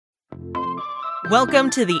Welcome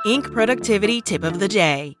to the Inc. Productivity Tip of the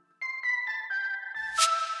Day.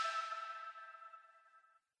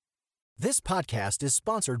 This podcast is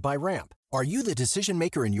sponsored by Ramp. Are you the decision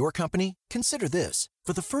maker in your company? Consider this.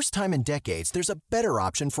 For the first time in decades, there's a better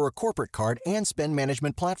option for a corporate card and spend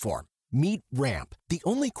management platform. Meet Ramp, the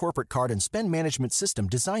only corporate card and spend management system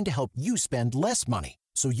designed to help you spend less money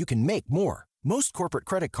so you can make more. Most corporate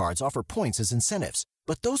credit cards offer points as incentives,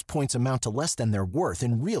 but those points amount to less than their worth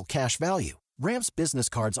in real cash value. Ramp's business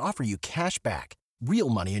cards offer you cash back, real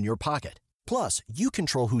money in your pocket. Plus, you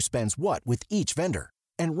control who spends what with each vendor.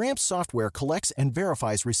 And Ramp's software collects and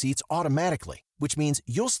verifies receipts automatically, which means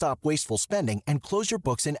you'll stop wasteful spending and close your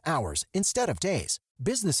books in hours instead of days.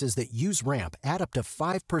 Businesses that use Ramp add up to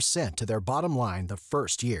 5% to their bottom line the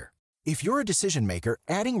first year. If you're a decision maker,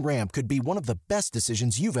 adding Ramp could be one of the best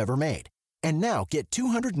decisions you've ever made. And now get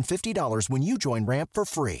 $250 when you join Ramp for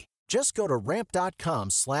free. Just go to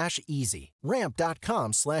ramp.com/easy.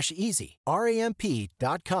 Ramp.com/easy.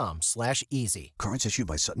 RAMP.com/easy. Cards issued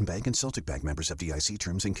by Sutton Bank and Celtic Bank, members FDIC.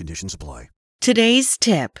 Terms and conditions apply. Today's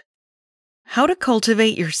tip: how to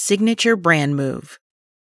cultivate your signature brand move.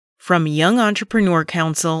 From Young Entrepreneur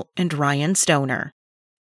Council and Ryan Stoner.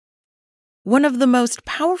 One of the most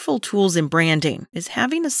powerful tools in branding is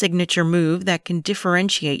having a signature move that can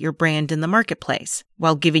differentiate your brand in the marketplace,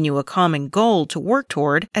 while giving you a common goal to work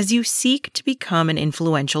toward as you seek to become an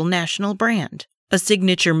influential national brand. A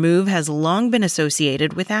signature move has long been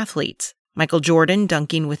associated with athletes. Michael Jordan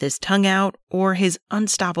dunking with his tongue out, or his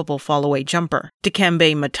unstoppable fall-away jumper.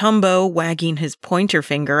 Dikembe Mutombo wagging his pointer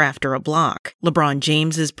finger after a block. LeBron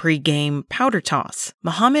James's pre-game powder toss.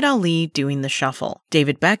 Muhammad Ali doing the shuffle.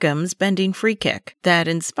 David Beckham's bending free kick. That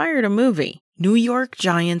inspired a movie. New York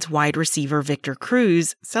Giants wide receiver Victor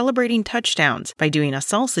Cruz celebrating touchdowns by doing a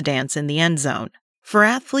salsa dance in the end zone. For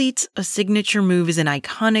athletes, a signature move is an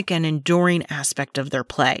iconic and enduring aspect of their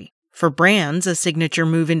play. For brands, a signature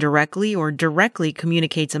move indirectly or directly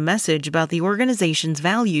communicates a message about the organization's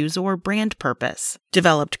values or brand purpose.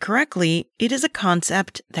 Developed correctly, it is a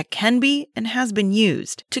concept that can be and has been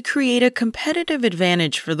used to create a competitive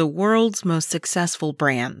advantage for the world's most successful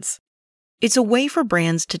brands. It's a way for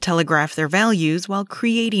brands to telegraph their values while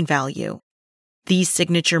creating value. These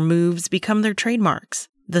signature moves become their trademarks,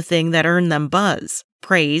 the thing that earned them buzz,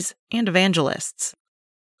 praise, and evangelists.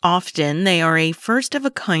 Often, they are a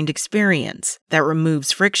first-of-a-kind experience that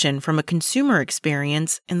removes friction from a consumer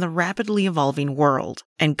experience in the rapidly evolving world.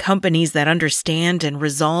 And companies that understand and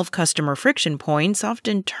resolve customer friction points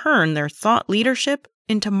often turn their thought leadership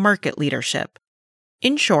into market leadership.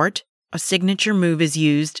 In short, a signature move is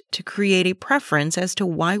used to create a preference as to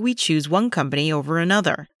why we choose one company over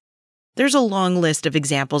another. There's a long list of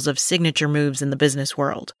examples of signature moves in the business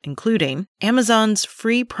world, including Amazon's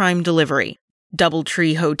free Prime delivery,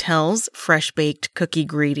 DoubleTree Hotels' fresh-baked cookie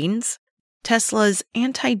greetings, Tesla's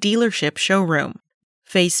anti-dealership showroom,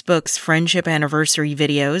 Facebook's friendship anniversary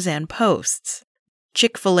videos and posts,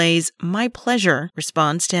 Chick-fil-A's "My pleasure"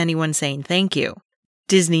 response to anyone saying thank you,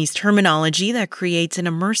 Disney's terminology that creates an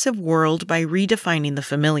immersive world by redefining the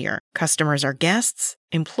familiar. Customers are guests,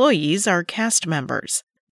 employees are cast members.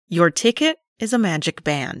 Your ticket is a magic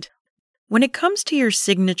band. When it comes to your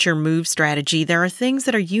signature move strategy, there are things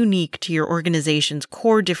that are unique to your organization's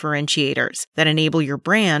core differentiators that enable your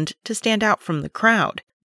brand to stand out from the crowd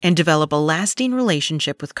and develop a lasting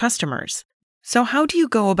relationship with customers. So how do you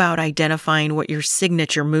go about identifying what your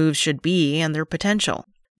signature moves should be and their potential?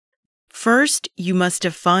 First, you must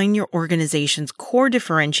define your organization's core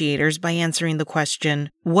differentiators by answering the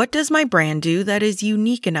question, what does my brand do that is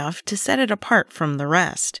unique enough to set it apart from the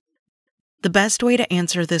rest? The best way to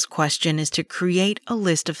answer this question is to create a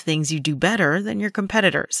list of things you do better than your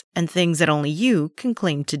competitors and things that only you can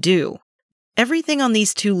claim to do. Everything on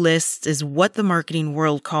these two lists is what the marketing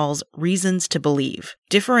world calls reasons to believe,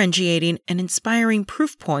 differentiating and inspiring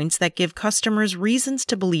proof points that give customers reasons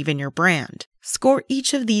to believe in your brand. Score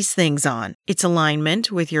each of these things on its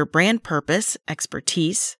alignment with your brand purpose,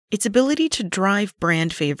 expertise, its ability to drive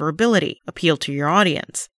brand favorability, appeal to your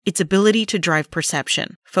audience, its ability to drive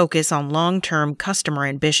perception, focus on long-term customer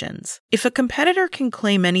ambitions. If a competitor can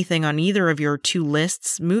claim anything on either of your two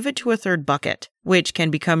lists, move it to a third bucket, which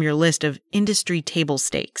can become your list of industry table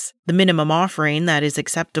stakes, the minimum offering that is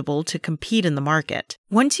acceptable to compete in the market.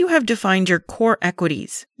 Once you have defined your core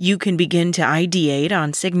equities, you can begin to ideate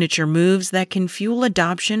on signature moves that can fuel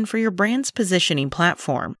adoption for your brand's positioning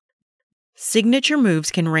platform. Signature moves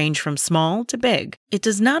can range from small to big. It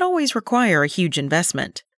does not always require a huge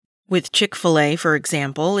investment. With Chick-fil-A, for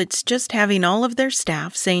example, it's just having all of their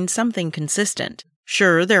staff saying something consistent.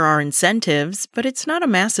 Sure, there are incentives, but it's not a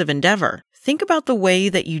massive endeavor. Think about the way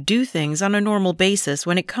that you do things on a normal basis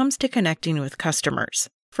when it comes to connecting with customers.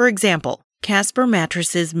 For example, Casper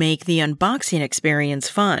mattresses make the unboxing experience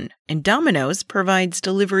fun, and Domino's provides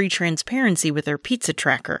delivery transparency with their pizza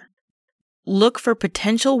tracker. Look for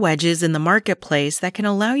potential wedges in the marketplace that can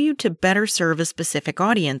allow you to better serve a specific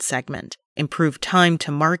audience segment, improve time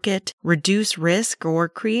to market, reduce risk, or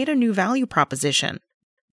create a new value proposition.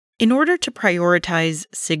 In order to prioritize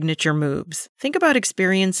signature moves, think about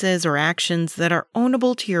experiences or actions that are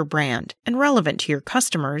ownable to your brand and relevant to your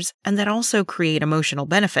customers, and that also create emotional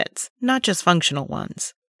benefits, not just functional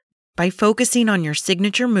ones. By focusing on your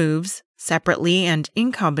signature moves, separately and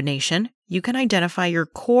in combination, you can identify your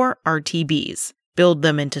core RTBs, build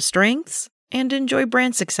them into strengths, and enjoy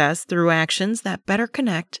brand success through actions that better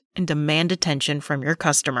connect and demand attention from your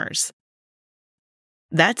customers.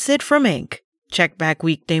 That's it from Inc. Check back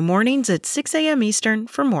weekday mornings at 6 a.m. Eastern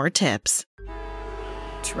for more tips.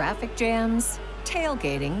 Traffic jams,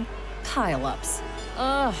 tailgating, pile-ups.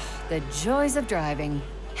 Ugh, the joys of driving.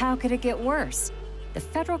 How could it get worse? The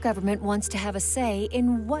federal government wants to have a say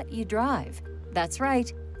in what you drive. That's right.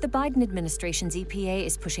 The Biden administration's EPA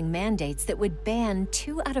is pushing mandates that would ban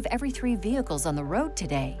 2 out of every 3 vehicles on the road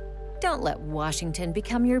today. Don't let Washington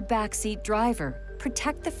become your backseat driver.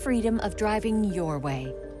 Protect the freedom of driving your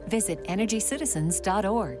way. Visit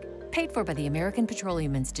EnergyCitizens.org. Paid for by the American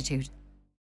Petroleum Institute.